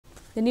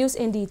The news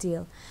in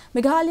detail.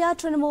 Meghalaya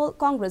Trinamool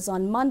Congress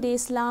on Monday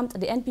slammed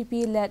the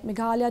NPP-led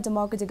Meghalaya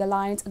Democratic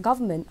Alliance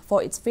government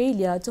for its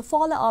failure to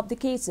follow up the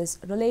cases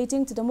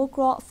relating to the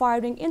Mukroh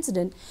firing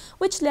incident,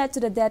 which led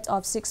to the death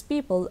of 6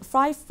 people,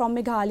 5 from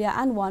Meghalaya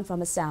and 1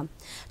 from Assam.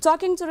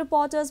 Talking to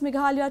reporters,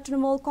 Meghalaya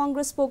Trinamool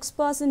Congress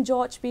spokesperson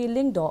George P.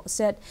 Lingdo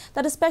said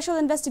that a special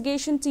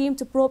investigation team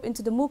to probe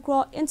into the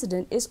Mukroh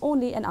incident is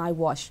only an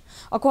eyewash.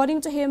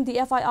 According to him,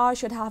 the FIR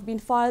should have been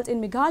filed in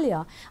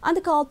Meghalaya and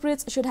the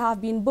culprits should have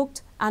been booked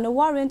and a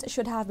warrant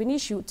should have been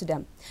issued to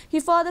them. He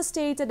further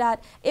stated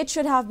that it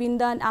should have been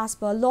done as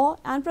per law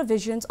and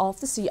provisions of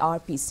the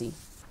CRPC.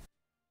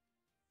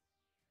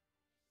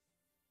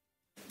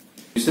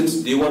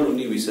 Since day one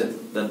only we said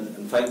that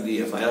in fact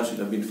the FIR should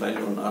have been filed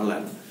on our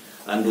land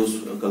and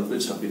those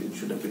culprits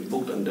should have been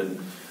booked and then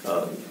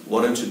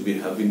warrants should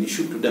have been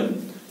issued to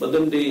them. But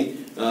then they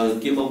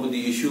came up with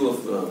the issue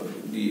of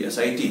the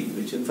SIT,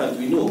 which in fact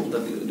we know that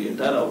the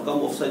entire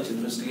outcome of such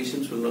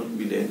investigations will not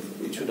be there.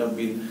 It should have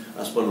been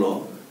as per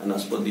law and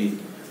as per the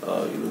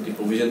the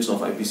provisions of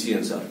IPC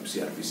and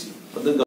CRPC. But then